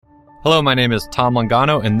Hello, my name is Tom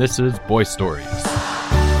Longano, and this is Boy Stories.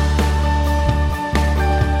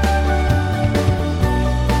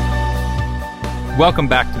 Welcome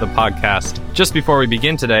back to the podcast. Just before we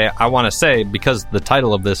begin today, I want to say, because the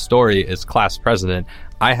title of this story is Class President,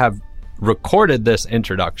 I have recorded this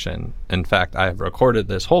introduction. In fact, I have recorded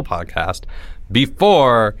this whole podcast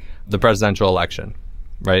before the presidential election,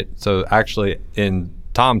 right? So actually, in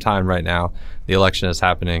Tom time right now, the election is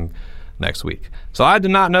happening next week. So I do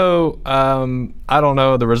not know, I don't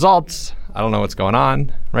know the results. I don't know what's going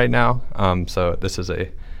on right now. So this is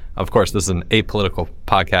of course, this is an apolitical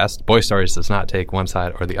podcast. Boy Stories does not take one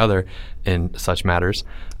side or the other in such matters.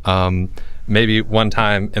 Maybe one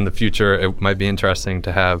time in the future, it might be interesting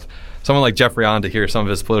to have someone like Jeffrey on to hear some of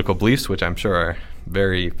his political beliefs, which I'm sure are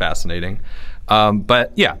very fascinating.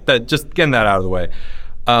 But yeah, just getting that out of the way.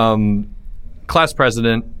 Class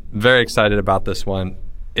President, very excited about this one.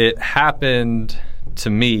 It happened to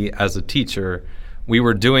me as a teacher. We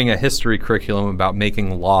were doing a history curriculum about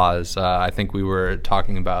making laws. I think we were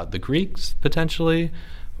talking about the Greeks potentially,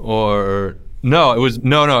 or it was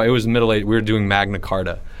Middle Age. We were doing Magna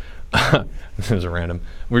Carta. This was random.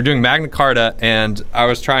 We were doing Magna Carta, and I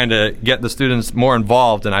was trying to get the students more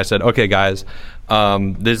involved. And I said, "Okay, guys,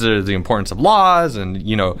 these are the importance of laws, and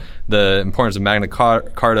the importance of Magna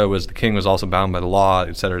Carta was the king was also bound by the law,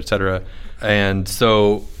 et cetera, et cetera." And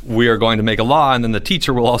so we are going to make a law, and then the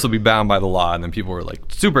teacher will also be bound by the law. And then people were like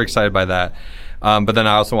super excited by that. But then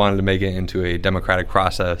I also wanted to make it into a democratic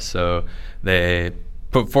process. So they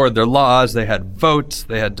put forward their laws. They had votes.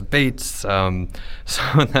 They had debates. Some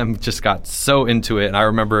of them just got so into it. And I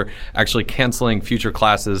remember actually canceling future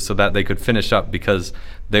classes so that they could finish up because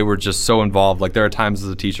they were just so involved. Like, there are times as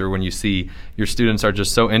a teacher when you see your students are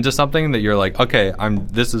just so into something that you're like, okay,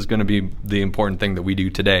 this is going to be the important thing that we do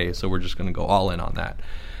today, so we're just going to go all in on that.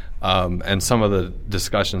 And some of the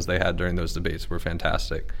discussions they had during those debates were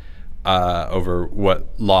fantastic over what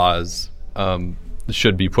laws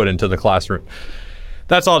should be put into the classroom.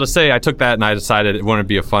 That's all to say, I took that and I decided wouldn't it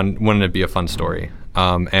be a fun story?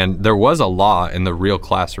 And there was a law in the real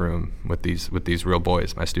classroom with these real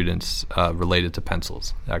boys, my students, related to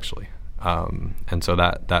pencils, actually. And so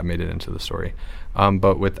that made it into the story.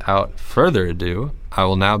 But without further ado, I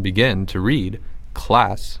will now begin to read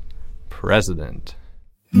Class President.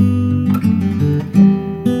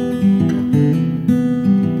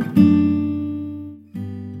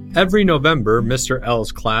 Every November, Mr.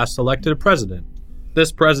 L's class elected a president.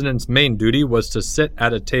 This president's main duty was to sit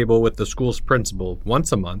at a table with the school's principal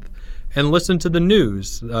once a month and listen to the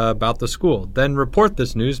news about the school, then report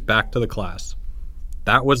this news back to the class.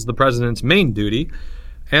 That was the president's main duty,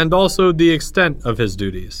 and also the extent of his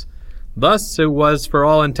duties. Thus, it was, for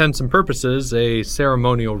all intents and purposes, a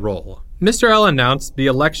ceremonial role. Mr. L announced the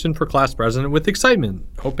election for class president with excitement,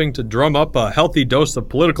 hoping to drum up a healthy dose of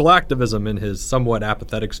political activism in his somewhat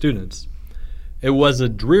apathetic students. It was a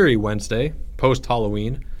dreary Wednesday,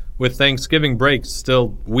 post-Halloween, with Thanksgiving break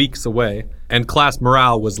still weeks away, and class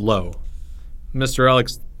morale was low. Mr. L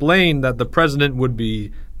explained that the president would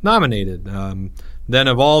be nominated. Then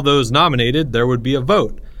of all those nominated, there would be a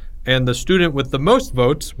vote, and the student with the most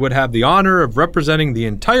votes would have the honor of representing the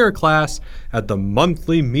entire class at the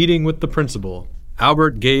monthly meeting with the principal.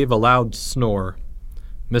 Albert gave a loud snore.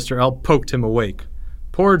 Mr. L poked him awake.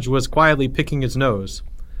 Porge was quietly picking his nose.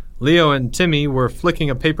 Leo and Timmy were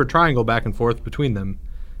flicking a paper triangle back and forth between them.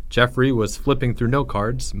 Jeffrey was flipping through note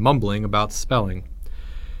cards, mumbling about spelling.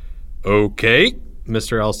 "Okay,"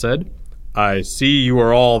 Mr. L said. "I see you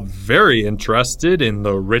are all very interested in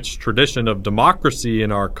the rich tradition of democracy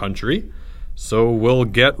in our country, so we'll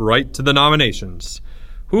get right to the nominations.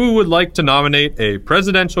 Who would like to nominate a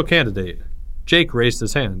presidential candidate?" Jake raised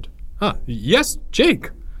his hand. Yes,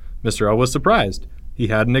 Jake." Mr. L was surprised. He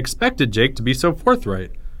hadn't expected Jake to be so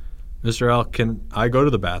forthright. "Mr. L, can I go to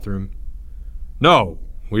the bathroom?" "No,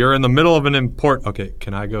 we are in the middle of an Okay,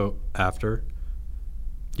 can I go after?"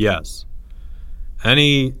 "Yes."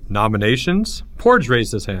 "Any nominations?" Porge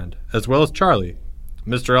raised his hand, as well as Charlie.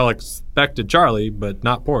 Mr. L expected Charlie, but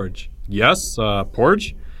not Porge. "Yes,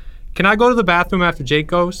 Porge?" "Can I go to the bathroom after Jake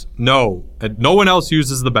goes?" "No, and no one else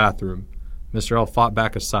uses the bathroom." Mr. L fought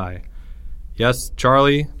back a sigh. "Yes,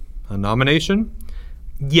 Charlie, a nomination?"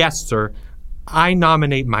 "Yes, sir. I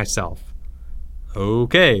nominate myself."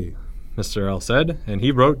 "Okay," Mr. L said, and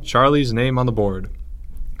he wrote Charlie's name on the board.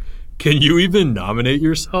 "Can you even nominate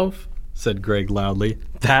yourself?" said Greg loudly.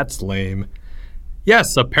 "That's lame."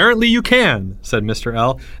 "Yes, apparently you can," said Mr.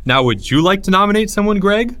 L. "Now would you like to nominate someone,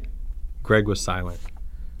 Greg?" Greg was silent.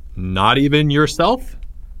 "Not even yourself?"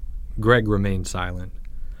 Greg remained silent.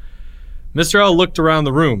 Mr. L looked around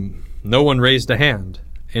the room. No one raised a hand.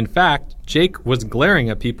 In fact, Jake was glaring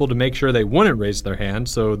at people to make sure they wouldn't raise their hand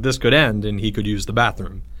so this could end and he could use the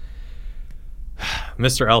bathroom.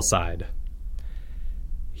 Mr. L sighed.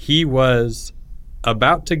 He was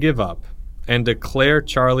about to give up and declare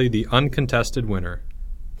Charlie the uncontested winner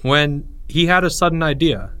when he had a sudden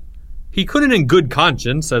idea. He couldn't in good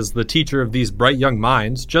conscience, as the teacher of these bright young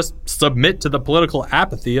minds, just submit to the political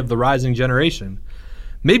apathy of the rising generation.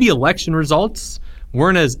 Maybe election results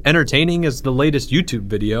weren't as entertaining as the latest YouTube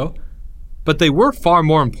video, but they were far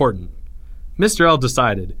more important. Mr. L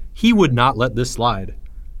decided he would not let this slide.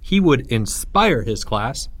 He would inspire his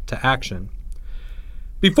class to action.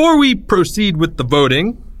 Before we proceed with the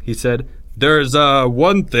voting, he said, there's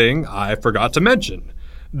one thing I forgot to mention.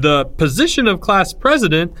 The position of class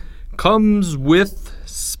president comes with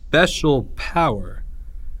special power.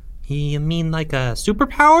 You mean like a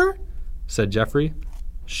superpower? Said Jeffrey.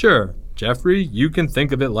 Sure, Jeffrey, you can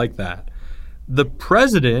think of it like that. The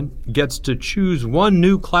president gets to choose one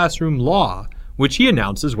new classroom law, which he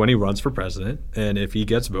announces when he runs for president, and if he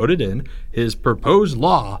gets voted in, his proposed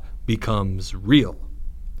law becomes real.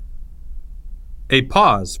 A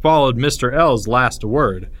pause followed Mr. L's last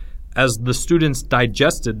word as the students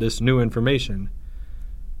digested this new information.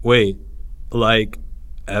 Wait, like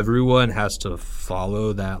everyone has to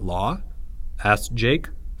follow that law? Asked Jake,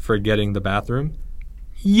 forgetting the bathroom.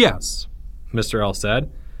 Yes, Mr. L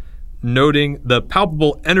said, noting the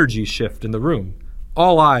palpable energy shift in the room.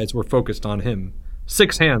 All eyes were focused on him.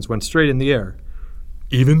 6 hands went straight in the air.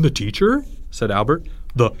 Even the teacher? Said Albert.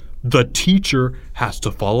 The teacher has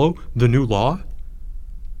to follow the new law?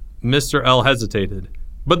 Mr. L hesitated,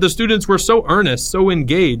 but the students were so earnest, so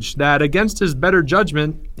engaged, that against his better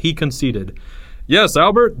judgment, he conceded. Yes,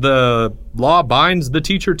 Albert, the law binds the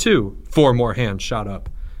teacher too. 4 more hands shot up.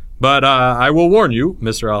 But I will warn you,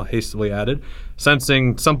 Mr. L hastily added,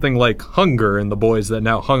 sensing something like hunger in the boys that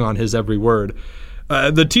now hung on his every word.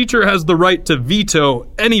 The teacher has the right to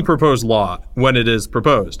veto any proposed law when it is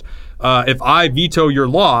proposed. If I veto your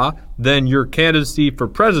law, then your candidacy for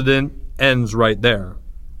president ends right there.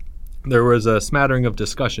 There was a smattering of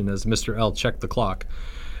discussion as Mr. L checked the clock.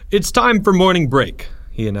 It's time for morning break,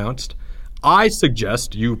 he announced. I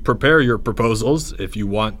suggest you prepare your proposals if you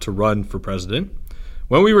want to run for president.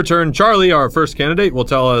 When we return, Charlie, our first candidate, will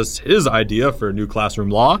tell us his idea for a new classroom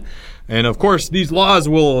law. And of course, these laws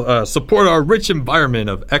will support our rich environment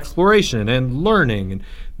of exploration and learning. And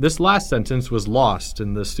this last sentence was lost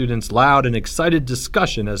in the students' loud and excited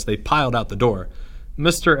discussion as they piled out the door.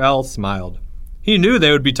 Mr. L smiled. He knew they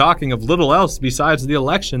would be talking of little else besides the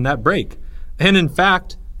election that break. And in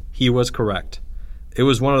fact, he was correct. It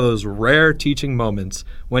was one of those rare teaching moments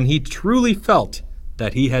when he truly felt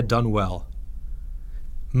that he had done well.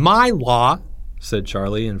 My law, said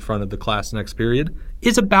Charlie in front of the class next period,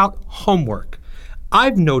 is about homework.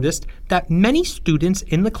 I've noticed that many students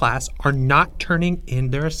in the class are not turning in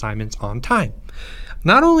their assignments on time.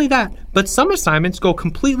 Not only that, but some assignments go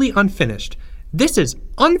completely unfinished. This is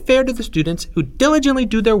unfair to the students who diligently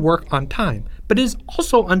do their work on time, but it is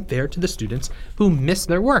also unfair to the students who miss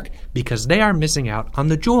their work because they are missing out on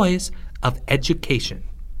the joys of education.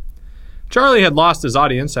 Charlie had lost his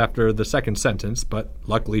audience after the second sentence, but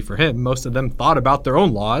luckily for him, most of them thought about their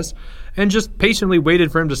own laws and just patiently waited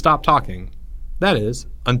for him to stop talking. That is,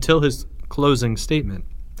 until his closing statement.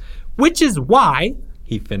 Which is why,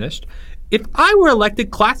 he finished, if I were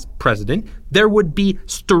elected class president, there would be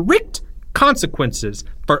strict consequences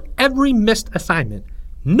for every missed assignment.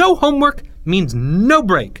 No homework means no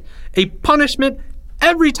break. A punishment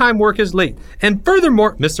every time work is late. And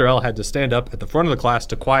furthermore, Mr. L had to stand up at the front of the class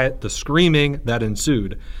to quiet the screaming that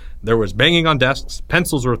ensued. There was banging on desks,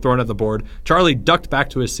 pencils were thrown at the board. Charlie ducked back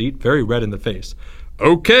to his seat, very red in the face.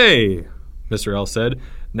 Okay, Mr. L said,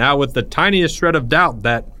 now with the tiniest shred of doubt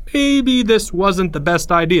that maybe this wasn't the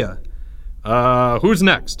best idea. Who's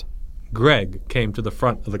next? Greg came to the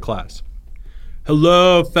front of the class.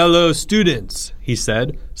 Hello, fellow students, he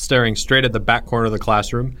said, staring straight at the back corner of the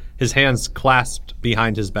classroom, his hands clasped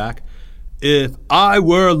behind his back. If I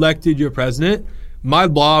were elected your president, my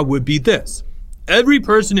law would be this. Every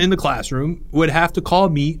person in the classroom would have to call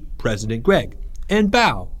me President Greg and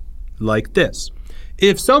bow like this.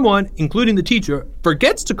 If someone, including the teacher,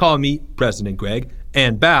 forgets to call me President Greg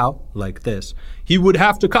and bow like this, he would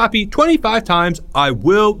have to copy 25 times, I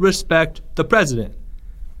will respect the president.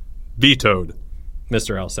 Vetoed,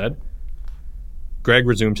 Mr. L said. Greg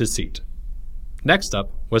resumed his seat. Next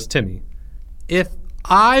up was Timmy. If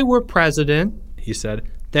I were president, he said,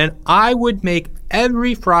 then I would make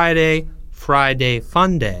every Friday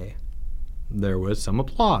Fun Day. There was some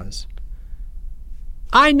applause.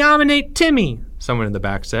 I nominate Timmy, someone in the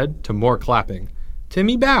back said, to more clapping.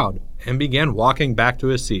 Timmy bowed and began walking back to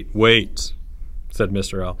his seat. "Wait," said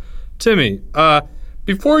Mr. L. "Timmy,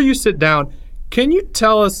 before you sit down, can you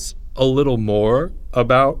tell us a little more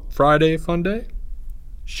about Friday Fun Day?"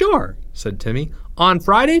 "Sure," said Timmy. "On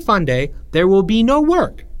Friday Fun Day, there will be no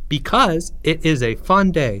work because it is a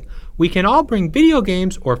fun day. We can all bring video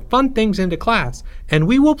games or fun things into class, and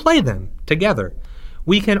we will play them together.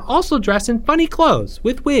 We can also dress in funny clothes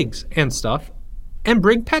with wigs and stuff, and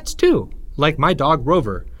bring pets too, like my dog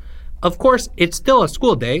Rover. Of course, it's still a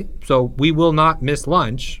school day, so we will not miss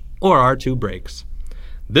lunch or our 2 breaks."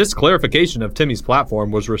 This clarification of Timmy's platform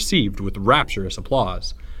was received with rapturous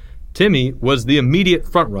applause. Timmy was the immediate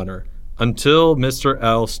frontrunner until Mr.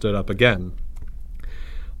 L stood up again.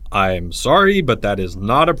 "I'm sorry, but that is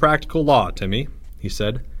not a practical law, Timmy," he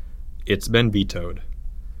said. "It's been vetoed."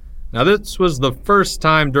 Now, this was the first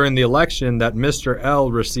time during the election that Mr. L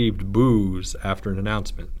received boos after an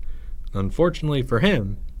announcement. Unfortunately for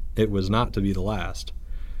him, it was not to be the last.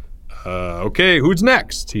 Okay, who's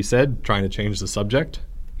next?" he said, trying to change the subject.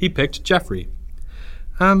 He picked Jeffrey.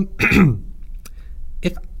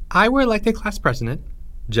 If I were elected class president,"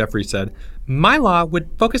 Jeffrey said, "my law would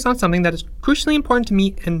focus on something that is crucially important to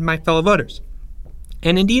me and my fellow voters,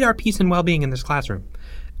 and indeed our peace and well-being in this classroom.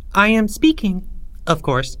 I am speaking, of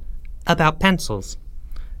course, about pencils.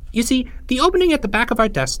 You see, the opening at the back of our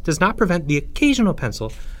desk does not prevent the occasional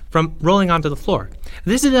pencil from rolling onto the floor.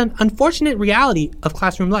 This is an unfortunate reality of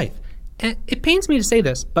classroom life. And it pains me to say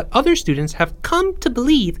this, but other students have come to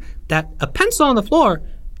believe that a pencil on the floor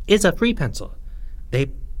is a free pencil.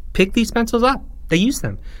 They pick these pencils up. They use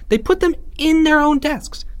them. They put them in their own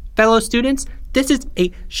desks. Fellow students, this is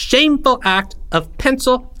a shameful act of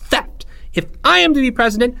pencil theft. If I am to be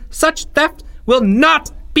president, such theft will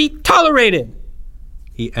not be tolerated."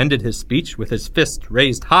 He ended his speech with his fist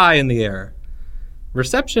raised high in the air.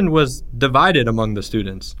 Reception was divided among the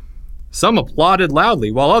students. Some applauded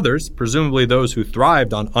loudly, while others, presumably those who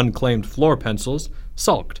thrived on unclaimed floor pencils,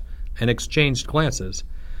 sulked and exchanged glances.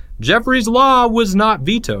 Jeffrey's law was not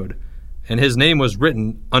vetoed, and his name was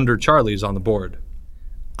written under Charlie's on the board.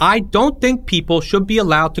 "I don't think people should be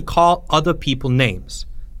allowed to call other people names,"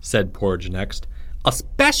 said Porge next,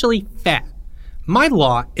 "especially fat. My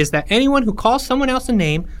law is that anyone who calls someone else a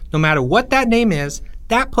name, no matter what that name is,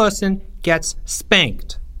 that person gets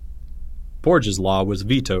spanked." Porge's law was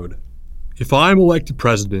vetoed. "If I am elected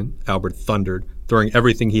president," Albert thundered, throwing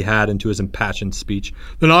everything he had into his impassioned speech,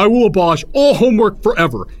 "then I will abolish all homework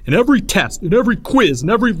forever, and every test, and every quiz,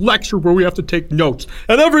 and every lecture where we have to take notes,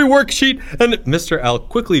 and every worksheet, and—" Mr. L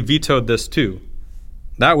quickly vetoed this too.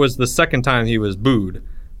 That was the second time he was booed,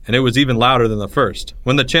 and it was even louder than the first.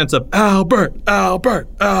 When the chants of "Albert, Albert,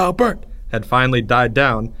 Albert" had finally died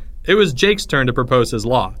down, it was Jake's turn to propose his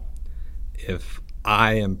law. "If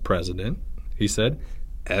I am president," he said,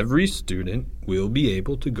 "every student will be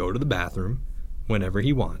able to go to the bathroom whenever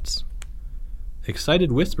he wants."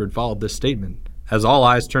 Excited whispers followed this statement, as all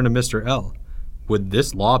eyes turned to Mr. L. Would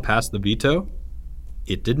this law pass the veto?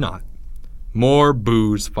 It did not. More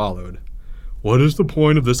boos followed. "What is the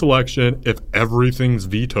point of this election if everything's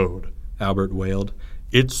vetoed?" Albert wailed.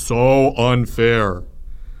 "It's so unfair."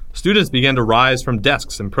 Students began to rise from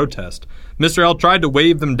desks in protest. Mr. L tried to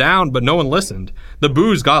wave them down, but no one listened. The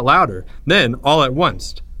boos got louder. Then, all at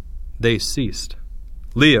once, they ceased.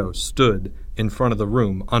 Leo stood in front of the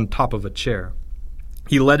room on top of a chair.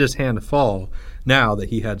 He let his hand fall now that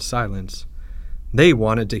he had silence. They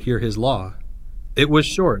wanted to hear his law. It was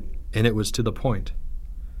short, and it was to the point.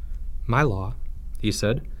 "My law," he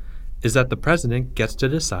said, "is that the president gets to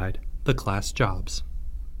decide the class jobs."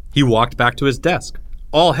 He walked back to his desk.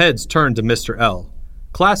 All heads turned to Mr. L.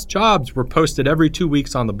 Class jobs were posted every 2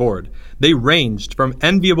 weeks on the board. They ranged from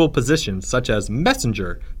enviable positions such as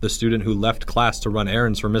messenger, the student who left class to run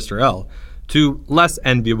errands for Mr. L, to less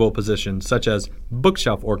enviable positions such as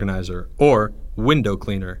bookshelf organizer or window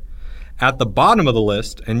cleaner. At the bottom of the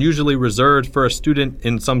list, and usually reserved for a student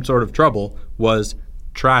in some sort of trouble, was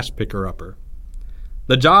trash picker-upper.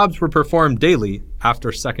 The jobs were performed daily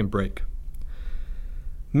after second break.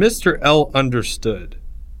 Mr. L understood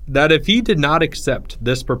that if he did not accept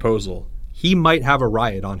this proposal, he might have a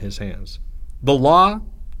riot on his hands. The law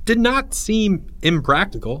did not seem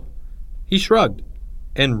impractical. He shrugged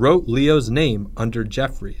and wrote Leo's name under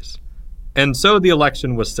Jeffrey's. And so the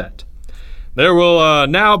election was set. "There will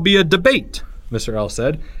now be a debate," Mr. L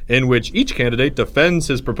said, "in which each candidate defends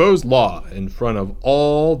his proposed law in front of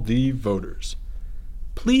all the voters."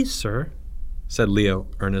 "Please, sir," said Leo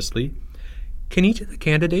earnestly, "can each of the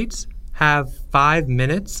candidates have 5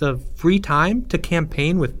 minutes of free time to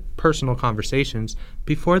campaign with personal conversations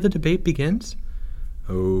before the debate begins?"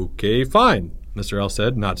 "Okay, fine," Mr. L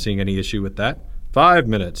said, not seeing any issue with that. 5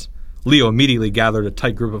 minutes. Leo immediately gathered a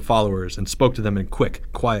tight group of followers and spoke to them in quick,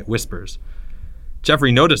 quiet whispers.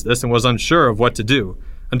 Jeffrey noticed this and was unsure of what to do,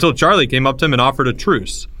 until Charlie came up to him and offered a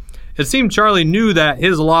truce. It seemed Charlie knew that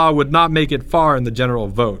his law would not make it far in the general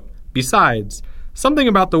vote. Besides, something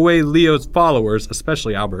about the way Leo's followers,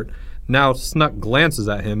 especially Albert, now snuck glances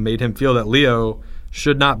at him made him feel that Leo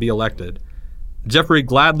should not be elected. Jeffrey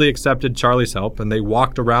gladly accepted Charlie's help, and they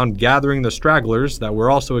walked around gathering the stragglers that were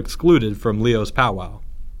also excluded from Leo's powwow.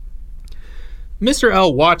 Mr.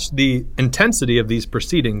 L watched the intensity of these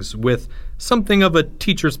proceedings with something of a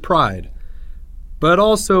teacher's pride, but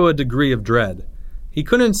also a degree of dread. He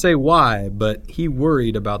couldn't say why, but he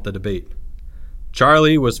worried about the debate.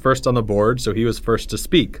 Charlie was first on the board, so he was first to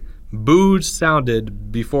speak. Boos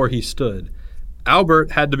sounded before he stood.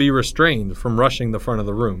 Albert had to be restrained from rushing the front of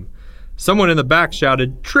the room. Someone in the back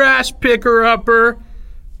shouted, "Trash picker-upper!"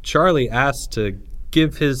 Charlie asked to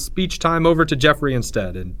give his speech time over to Jeffrey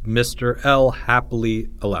instead, and Mr. L happily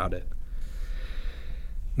allowed it.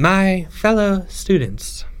 "My fellow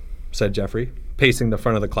students," said Jeffrey, pacing the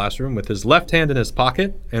front of the classroom with his left hand in his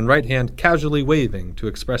pocket and right hand casually waving to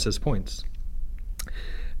express his points.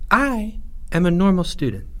 "I am a normal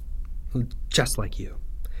student, just like you.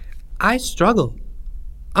 I struggle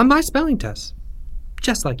on my spelling tests,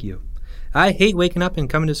 just like you. I hate waking up and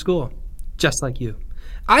coming to school, just like you.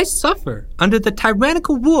 I suffer under the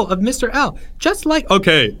tyrannical rule of Mr. L, just like—"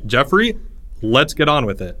 "Okay, Jeffrey, let's get on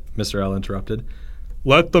with it," Mr. L interrupted.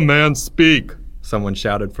 "Let the man speak," someone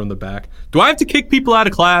shouted from the back. "Do I have to kick people out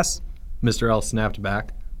of class?" Mr. L snapped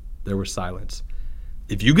back. There was silence.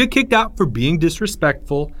 "If you get kicked out for being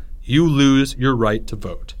disrespectful, you lose your right to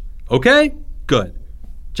vote. Okay? Good.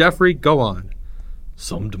 Jeffrey, go on."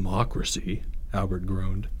 "Some democracy," Albert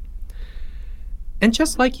groaned. "And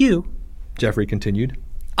just like you," Jeffrey continued,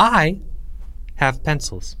 "I have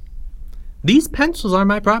pencils. These pencils are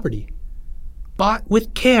my property, bought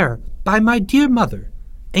with care by my dear mother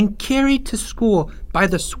and carried to school by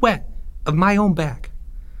the sweat of my own back.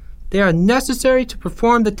 They are necessary to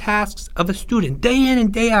perform the tasks of a student day in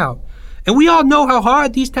and day out, and we all know how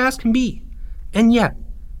hard these tasks can be. And yet,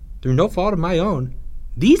 through no fault of my own,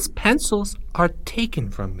 these pencils are taken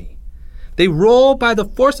from me. They roll by the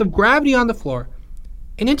force of gravity on the floor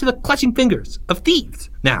and into the clutching fingers of thieves.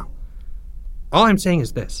 Now, all I'm saying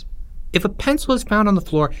is this. If a pencil is found on the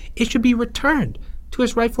floor, it should be returned to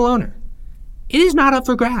its rightful owner. It is not up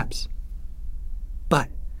for grabs. But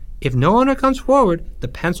if no owner comes forward, the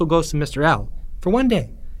pencil goes to Mr. L for one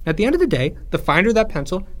day. At the end of the day, the finder of that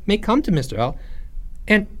pencil may come to Mr. L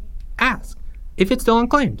and ask if it's still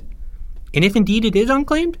unclaimed. And if indeed it is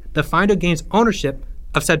unclaimed, the finder gains ownership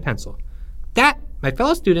of said pencil. That, my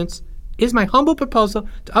fellow students, is my humble proposal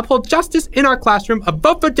to uphold justice in our classroom. A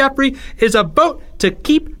vote for Jeffrey is a vote to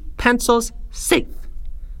keep pencils safe."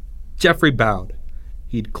 Jeffrey bowed.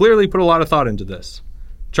 He'd clearly put a lot of thought into this.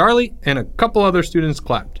 Charlie and a couple other students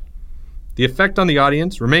clapped. The effect on the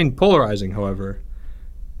audience remained polarizing, however.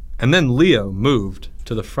 And then Leo moved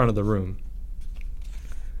to the front of the room.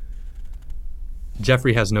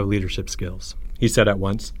 "Jeffrey has no leadership skills," he said at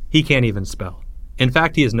once. "He can't even spell. In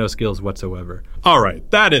fact, he has no skills whatsoever." "All right,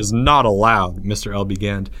 that is not allowed," Mr. L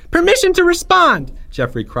began. "Permission to respond,"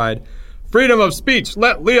 Jeffrey cried. "Freedom of speech,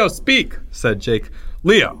 let Leo speak," said Jake.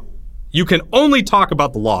 "Leo, you can only talk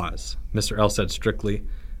about the laws," Mr. L said strictly.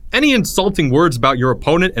 "Any insulting words about your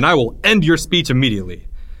opponent and I will end your speech immediately."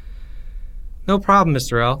 "No problem,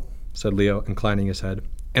 Mr. L," said Leo, inclining his head.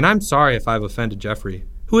 "And I'm sorry if I've offended Jeffrey,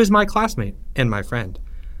 who is my classmate and my friend.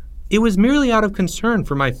 It was merely out of concern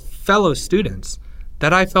for my fellow students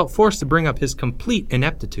that I felt forced to bring up his complete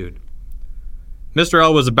ineptitude." Mr.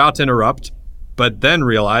 L was about to interrupt, but then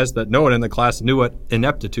realized that no one in the class knew what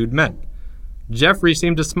ineptitude meant. Jeffrey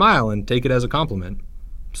seemed to smile and take it as a compliment.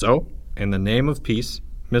 So, in the name of peace,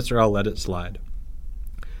 Mr. L let it slide.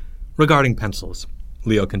 "Regarding pencils,"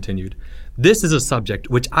 Leo continued, "this is a subject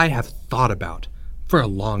which I have thought about for a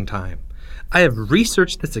long time. I have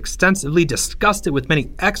researched this extensively, discussed it with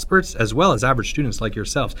many experts as well as average students like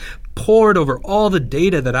yourselves, pored over all the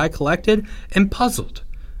data that I collected, and puzzled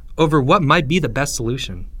over what might be the best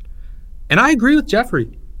solution. And I agree with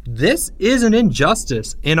Jeffrey. This is an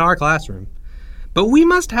injustice in our classroom. But we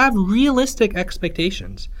must have realistic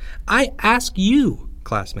expectations. I ask you,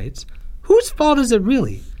 classmates, whose fault is it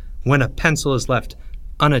really when a pencil is left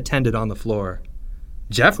unattended on the floor?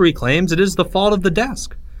 Jeffrey claims it is the fault of the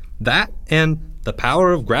desk. That and the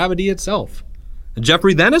power of gravity itself.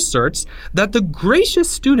 Jeffrey then asserts that the gracious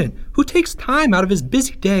student who takes time out of his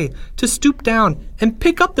busy day to stoop down and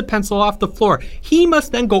pick up the pencil off the floor, he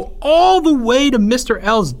must then go all the way to Mr.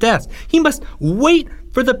 L's desk. He must wait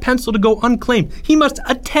for the pencil to go unclaimed. He must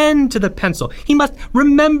attend to the pencil. He must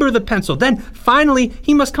remember the pencil. Then finally,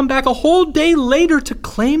 he must come back a whole day later to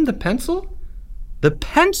claim the pencil. The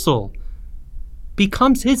pencil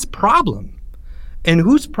becomes his problem. And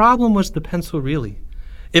whose problem was the pencil really?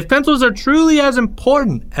 If pencils are truly as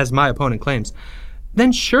important as my opponent claims,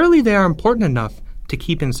 then surely they are important enough to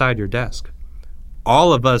keep inside your desk.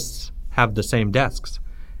 All of us have the same desks,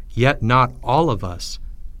 yet not all of us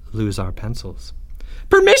lose our pencils.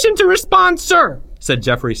 "Permission to respond, sir," said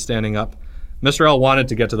Jeffrey, standing up. Mr. L wanted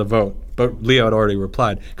to get to the vote, but Leo had already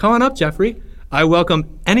replied. "Come on up, Jeffrey. I welcome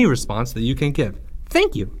any response that you can give."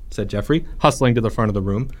 "Thank you," said Jeffrey, hustling to the front of the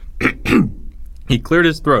room. He cleared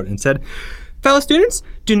his throat and said, "Fellow students,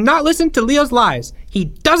 do not listen to Leo's lies. He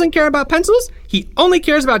doesn't care about pencils. He only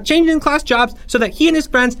cares about changing class jobs so that he and his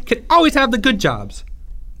friends can always have the good jobs."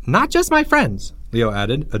 "Not just my friends," Leo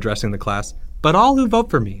added, addressing the class, "but all who vote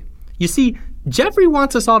for me. You see, Jeffrey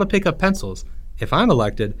wants us all to pick up pencils. If I'm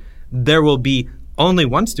elected, there will be only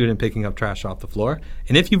one student picking up trash off the floor.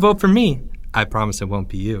 And if you vote for me, I promise it won't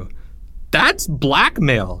be you." "That's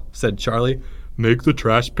blackmail," said Charlie. "Make the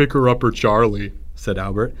trash picker upper Charlie," said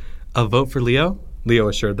Albert. "A vote for Leo," Leo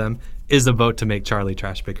assured them, "is a vote to make Charlie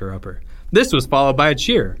trash picker upper." This was followed by a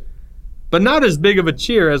cheer. But not as big of a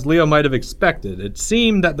cheer as Leo might have expected. It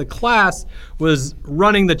seemed that the class was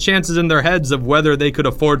running the chances in their heads of whether they could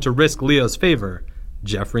afford to risk Leo's favor.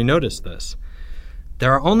 Jeffrey noticed this.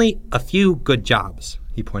 "There are only a few good jobs,"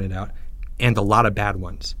 he pointed out, "and a lot of bad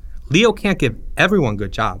ones. Leo can't give everyone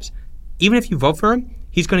good jobs. Even if you vote for him,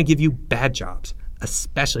 he's going to give you bad jobs,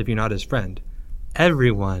 especially if you're not his friend."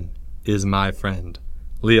 "Everyone is my friend,"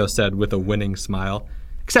 Leo said with a winning smile.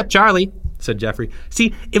 "Except Charlie," said Jeffrey.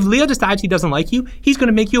 "See, if Leo decides he doesn't like you, he's going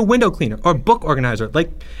to make you a window cleaner or book organizer,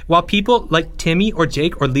 while people like Timmy or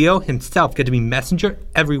Jake or Leo himself get to be messenger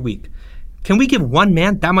every week. Can we give one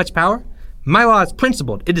man that much power? My law is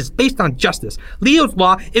principled. It is based on justice. Leo's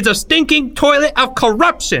law is a stinking toilet of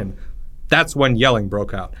corruption." That's when yelling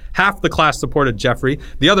broke out. Half the class supported Jeffrey,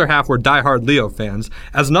 the other half were diehard Leo fans.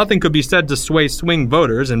 As nothing could be said to sway swing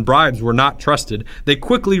voters and bribes were not trusted, they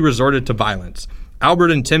quickly resorted to violence.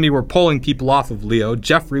 Albert and Timmy were pulling people off of Leo.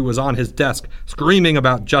 Jeffrey was on his desk, screaming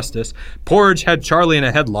about justice. Porridge had Charlie in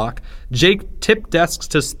a headlock. Jake tipped desks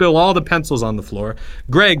to spill all the pencils on the floor.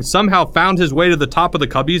 Greg somehow found his way to the top of the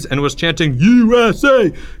cubbies and was chanting,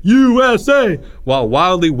 "USA! USA!" while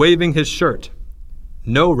wildly waving his shirt.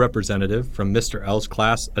 No representative from Mr. L's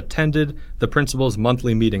class attended the principal's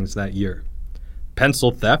monthly meetings that year.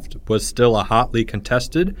 Pencil theft was still a hotly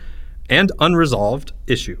contested and unresolved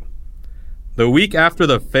issue. The week after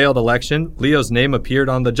the failed election, Leo's name appeared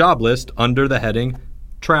on the job list under the heading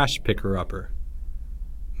Trash Picker-Upper.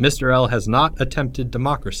 Mr. L has not attempted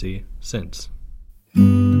democracy since.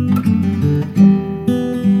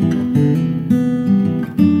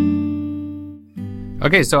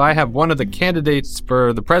 Okay, so I have one of the candidates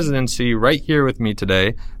for the presidency right here with me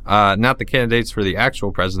today. Not the candidates for the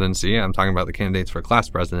actual presidency. I'm talking about the candidates for class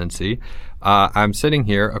presidency. I'm sitting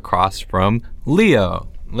here across from Leo.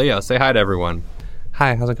 Leo, say hi to everyone.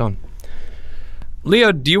 Hi, how's it going?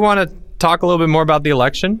 Leo, do you want to talk a little bit more about the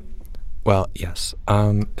election? Well, yes.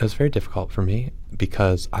 It was very difficult for me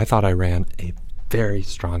because I thought I ran a very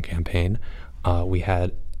strong campaign. We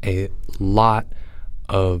had a lot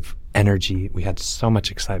of energy. We had so much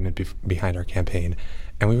excitement behind our campaign,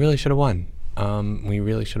 and we really should have won.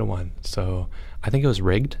 So I think it was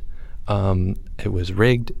rigged. It was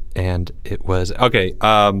rigged, and it was... Okay,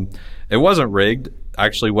 it wasn't rigged.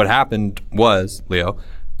 Actually, what happened was, Leo,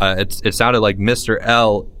 it sounded like Mr.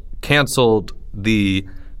 L canceled the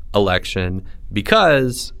election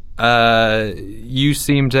because you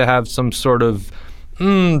seem to have some sort of,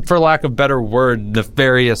 for lack of a better word,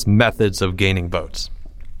 nefarious methods of gaining votes.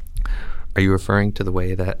 Are you referring to the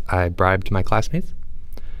way that I bribed my classmates?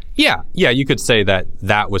 Yeah, you could say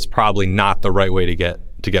that was probably not the right way to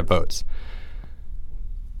get votes.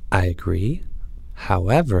 I agree.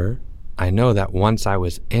 However, I know that once I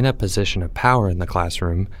was in a position of power in the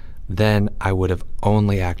classroom, then I would have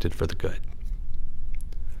only acted for the good.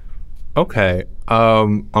 Okay,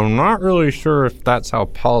 I'm not really sure if that's how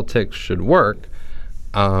politics should work.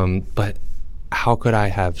 But how could I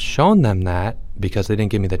have shown them that? Because they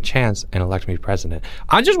didn't give me the chance and elect me president.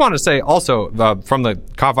 I just want to say also, from the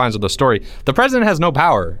confines of the story, the president has no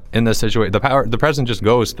power in this situation. The president just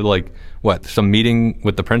goes to some meeting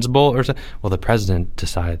with the principal or something. Well, the president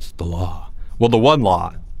decides the law. Well, the one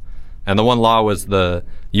law. And the one law was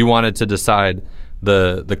you wanted to decide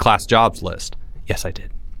the class jobs list. Yes, I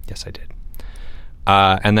did.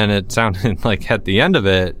 And then it sounded like at the end of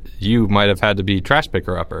it, you might have had to be trash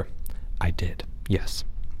picker-upper. I did, yes.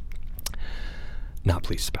 Not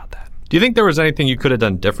pleased about that. Do you think there was anything you could have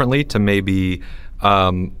done differently to maybe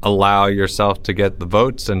allow yourself to get the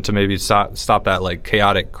votes and to maybe stop that like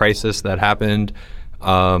chaotic crisis that happened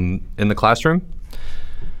in the classroom?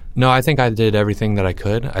 No, I think I did everything that I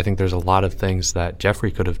could. I think there's a lot of things that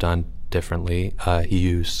Jeffrey could have done differently. He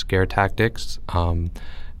used scare tactics,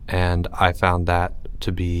 and I found that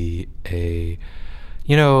to be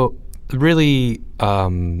really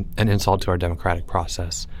an insult to our democratic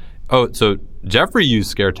process. Oh, so Jeffrey used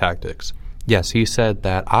scare tactics. Yes, he said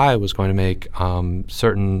that I was going to make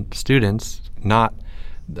certain students, not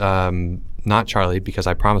Charlie, because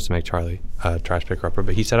I promised to make Charlie trash picker-upper,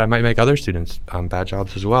 but he said I might make other students bad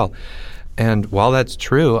jobs as well. And while that's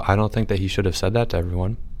true, I don't think that he should have said that to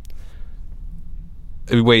everyone.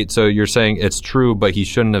 Wait, so you're saying it's true, but he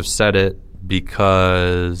shouldn't have said it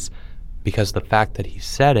because the fact that he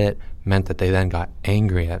said it meant that they then got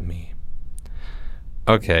angry at me.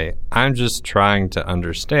 Okay, I'm just trying to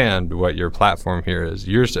understand what your platform here is.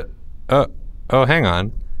 Hang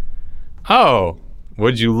on. Oh,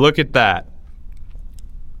 would you look at that?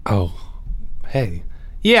 Oh, hey.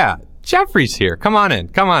 Yeah, Jeffrey's here. Come on in.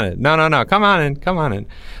 No, come on in.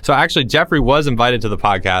 So actually, Jeffrey was invited to the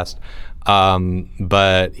podcast,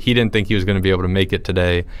 but he didn't think he was going to be able to make it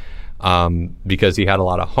today because he had a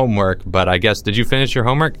lot of homework. But I guess, did you finish your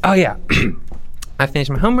homework? Oh, yeah. I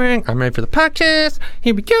finished my homework. I'm ready for the podcast.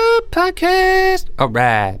 Here we go, podcast. All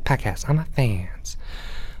right, podcast. All my fans.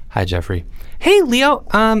 Hi, Jeffrey. Hey, Leo.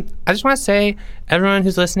 I just want to say, everyone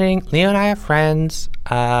who's listening, Leo and I have friends.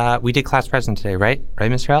 We did class president today, right?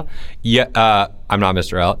 Right, Mr. L? Yeah, I'm not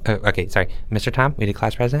Mr. L. Okay, sorry. Mr. Tom, we did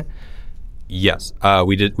class president? Yes,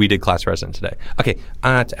 we did class president today. Okay,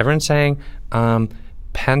 to everyone saying,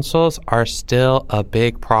 pencils are still a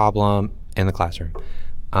big problem in the classroom.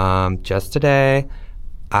 Just today,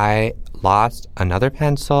 I lost another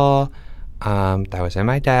pencil that was in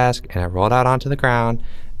my desk, and it rolled out onto the ground.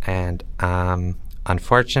 And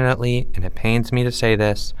unfortunately, and it pains me to say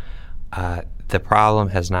this, the problem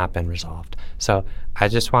has not been resolved. So I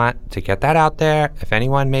just want to get that out there. If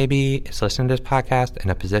anyone maybe is listening to this podcast in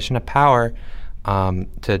a position of power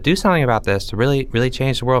to do something about this, to really, really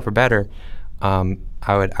change the world for better, I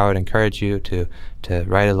would encourage you to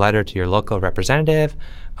write a letter to your local representative.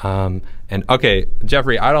 And okay,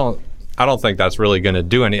 Jeffrey, I don't think that's really going to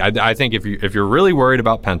do any. I think if you're really worried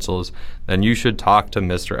about pencils, then you should talk to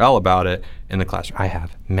Mr. L about it in the classroom. I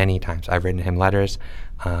have many times. I've written him letters.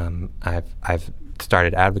 I've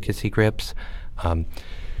started advocacy groups.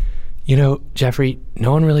 Jeffrey,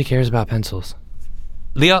 no one really cares about pencils.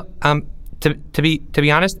 Leo, to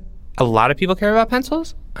be honest, a lot of people care about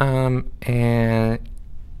pencils. And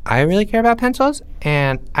I really care about pencils.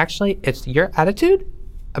 And actually, it's your attitude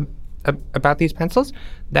about these pencils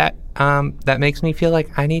that makes me feel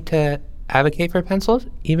like I need to advocate for pencils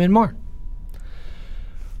even more.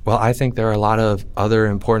 Well, I think there are a lot of other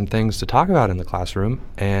important things to talk about in the classroom,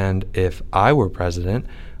 and if I were president,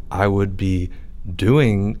 I would be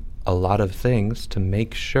doing a lot of things to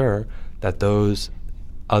make sure that those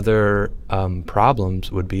other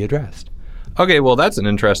problems would be addressed. Okay, well, that's an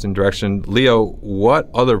interesting direction. Leo, what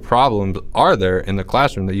other problems are there in the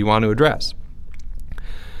classroom that you want to address?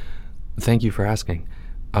 Thank you for asking.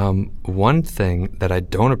 One thing that I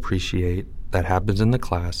don't appreciate that happens in the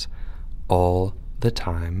class all the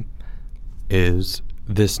time is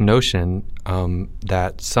this notion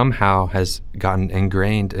that somehow has gotten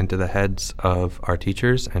ingrained into the heads of our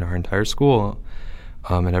teachers and our entire school,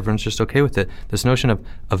 and everyone's just okay with it, this notion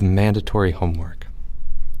of mandatory homework.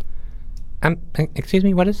 Excuse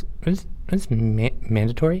me, what is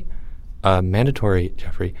mandatory? Mandatory,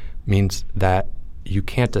 Jeffrey, means that you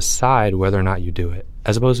can't decide whether or not you do it,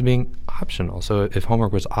 as opposed to being optional. So if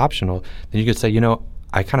homework was optional, then you could say,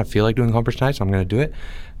 I kind of feel like doing homework tonight, so I'm going to do it.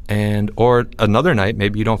 Or another night,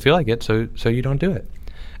 maybe you don't feel like it, so you don't do it.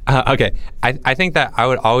 Okay, I think that I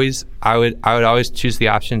would always choose the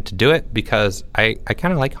option to do it because I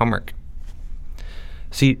kind of like homework.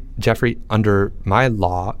 See, Jeffrey, under my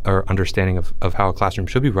law or understanding of how a classroom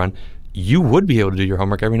should be run, you would be able to do your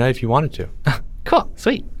homework every night if you wanted to. Cool,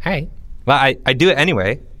 sweet, all right. Well, I do it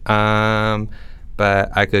anyway, but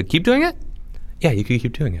I could keep doing it? Yeah, you could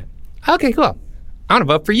keep doing it. Okay, cool. I want to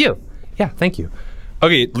vote for you. Yeah, thank you.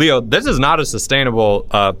 Okay, Leo, this is not a sustainable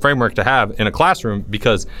framework to have in a classroom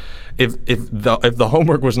because if the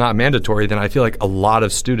homework was not mandatory, then I feel like a lot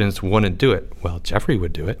of students wouldn't do it. Well, Jeffrey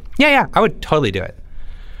would do it. Yeah, I would totally do it.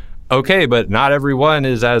 Okay, but not everyone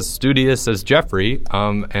is as studious as Jeffrey,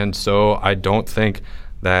 and so I don't think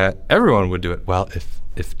that everyone would do it. Well,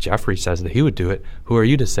 if Jeffrey says that he would do it, who are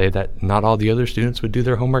you to say that not all the other students would do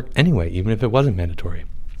their homework anyway, even if it wasn't mandatory?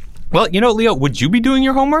 Well, Leo, would you be doing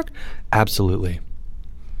your homework? Absolutely.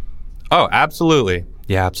 Oh, absolutely.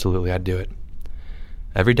 Yeah, absolutely. I'd do it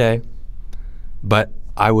every day. But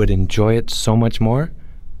I would enjoy it so much more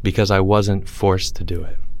because I wasn't forced to do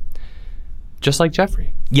it. Just like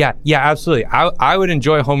Jeffrey. Yeah, absolutely. I would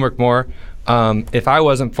enjoy homework more if I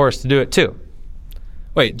wasn't forced to do it too.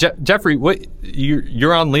 Wait, Jeffrey, what?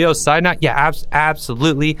 You're on Leo's side now? Yeah,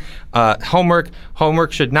 absolutely. Homework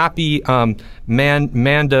should not be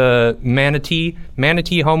manatee.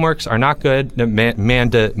 Manatee homeworks are not good.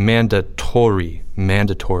 Mandatory.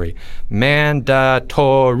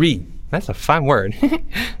 That's a fun word.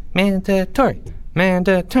 Mandatory.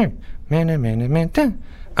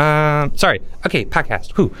 Sorry. Okay,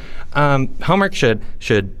 podcast. Homework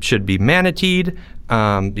should be manateed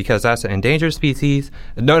because that's an endangered species.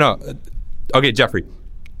 No. Okay, Jeffrey.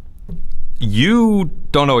 You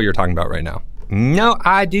don't know what you're talking about right now. No,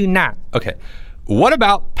 I do not. Okay. What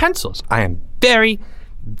about pencils? I am very,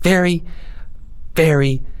 very,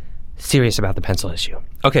 very serious about the pencil issue.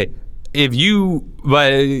 Okay.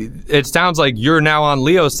 But it sounds like you're now on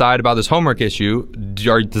Leo's side about this homework issue.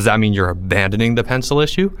 Does that mean you're abandoning the pencil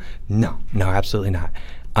issue? No, absolutely not.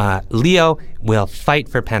 Leo will fight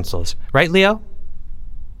for pencils. Right, Leo?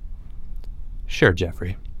 Sure,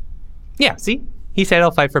 Jeffrey. Yeah, see? He said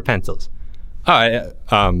he'll fight for pencils. Not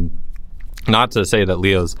to say that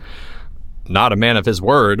Leo's not a man of his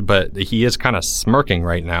word, but he is kind of smirking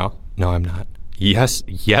right now. No, I'm not. Yes,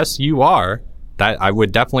 you are. That I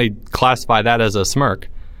would definitely classify that as a smirk.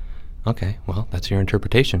 Okay, well, that's your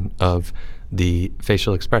interpretation of the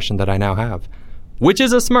facial expression that I now have, which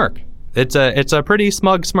is a smirk. It's a pretty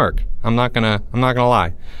smug smirk. I'm not gonna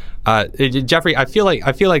lie. Jeffrey, I feel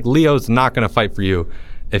like Leo's not gonna fight for you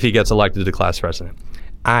if he gets elected to class president.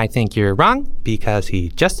 I think you're wrong because he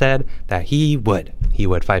just said that he would. He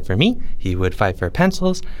would fight for me, he would fight for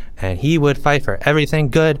pencils, and he would fight for everything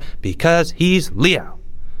good because he's Leo.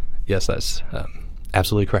 Yes, that's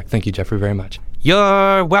absolutely correct. Thank you, Jeffrey, very much.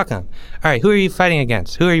 You're welcome. All right, who are you fighting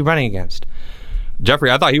against? Who are you running against? Jeffrey,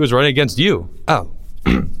 I thought he was running against you. Oh,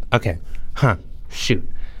 okay. Shoot.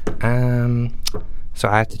 So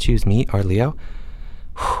I have to choose me or Leo?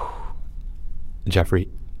 Jeffrey,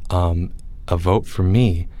 a vote for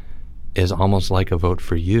me is almost like a vote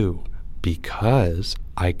for you because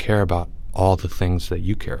I care about all the things that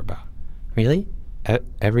you care about. Really?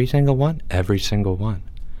 Every single one? Every single one.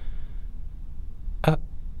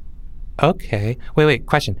 Okay. Wait,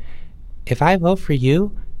 question. If I vote for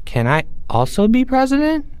you, can I also be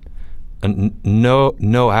president?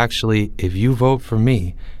 No, actually, if you vote for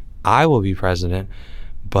me, I will be president,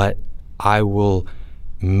 but I will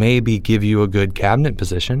maybe give you a good cabinet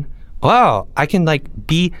position. Oh, I can I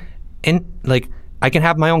can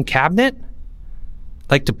have my own cabinet?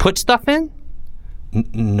 Like to put stuff in?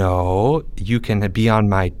 No, you can be on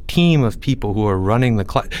my team of people who are running the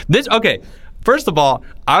class. Okay. First of all,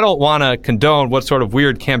 I don't want to condone what sort of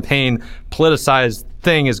weird campaign politicized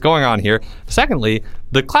thing is going on here. Secondly,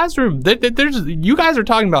 the classroom, you guys are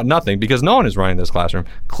talking about nothing because no one is running this classroom.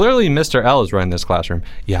 Clearly, Mr. L is running this classroom.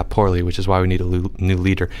 Yeah, poorly, which is why we need a new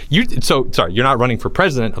leader. Sorry, you're not running for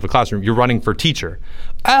president of the classroom. You're running for teacher.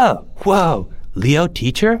 Oh, whoa. Leo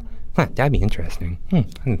teacher? That'd be interesting. I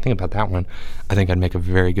didn't think about that one. I think I'd make a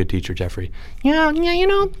very good teacher, Jeffrey. Yeah,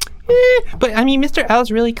 but I mean, Mr. L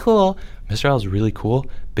is really cool. Mr. L is really cool,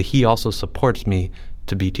 but he also supports me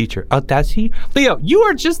to be teacher. Oh, does he? Leo, you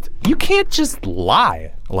can't just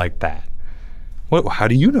lie like that. How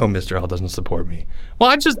do you know Mr. L doesn't support me?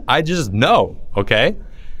 Well, I just know, okay?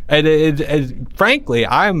 And frankly,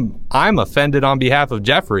 I'm offended on behalf of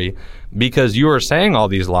Jeffrey because you are saying all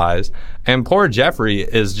these lies, and poor Jeffrey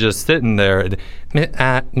is just sitting there.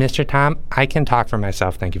 Mr. Tom, I can talk for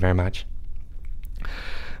myself. Thank you very much.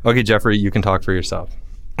 Okay, Jeffrey, you can talk for yourself.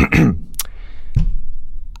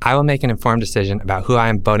 I will make an informed decision about who I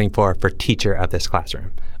am voting for teacher of this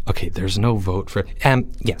classroom. Okay, there's no vote for...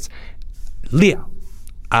 Yes. Leo,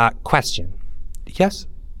 question. Yes,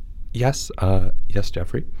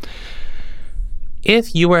 Jeffrey.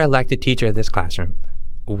 If you were elected teacher of this classroom,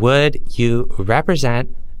 would you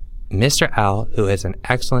represent Mr. L, who is an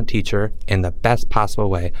excellent teacher, in the best possible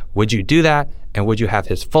way? Would you do that, and would you have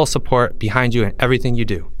his full support behind you in everything you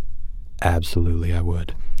do? Absolutely, I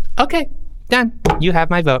would. Okay, done. You have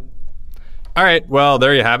my vote. All right, well,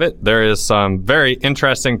 there you have it. There is some very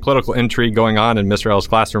interesting political intrigue going on in Mr. L's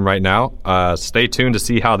classroom right now. Stay tuned to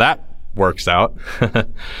see how that works out.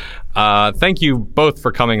 Thank you both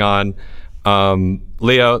for coming on.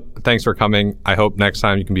 Leo, thanks for coming. I hope next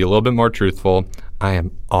time you can be a little bit more truthful. I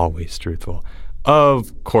am always truthful.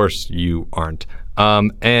 Of course you aren't.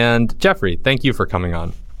 And Jeffrey, thank you for coming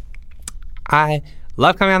on. I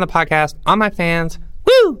love coming on the podcast. All my fans.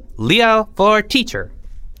 Woo! Leo for teacher.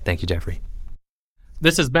 Thank you, Jeffrey.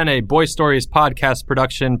 This has been a Boy Stories podcast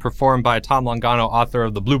production performed by Tom Longano, author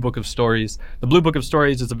of The Blue Book of Stories. The Blue Book of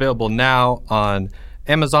Stories is available now on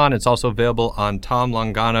Amazon. It's also available on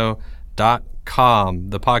tomlongano.com.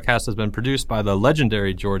 The podcast has been produced by the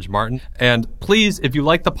legendary George Martin. And please, if you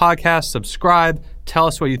like the podcast, subscribe. Tell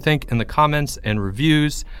us what you think in the comments and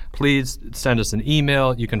reviews. Please send us an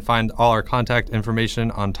email. You can find all our contact information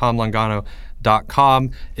on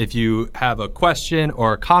tomlongano.com. If you have a question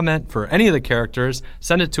or a comment for any of the characters,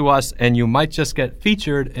 send it to us and you might just get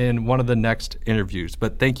featured in one of the next interviews.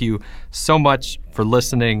 But thank you so much for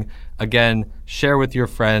listening. Again, share with your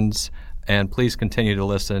friends and please continue to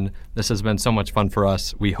listen. This has been so much fun for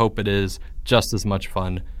us. We hope it is just as much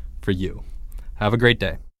fun for you. Have a great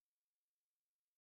day.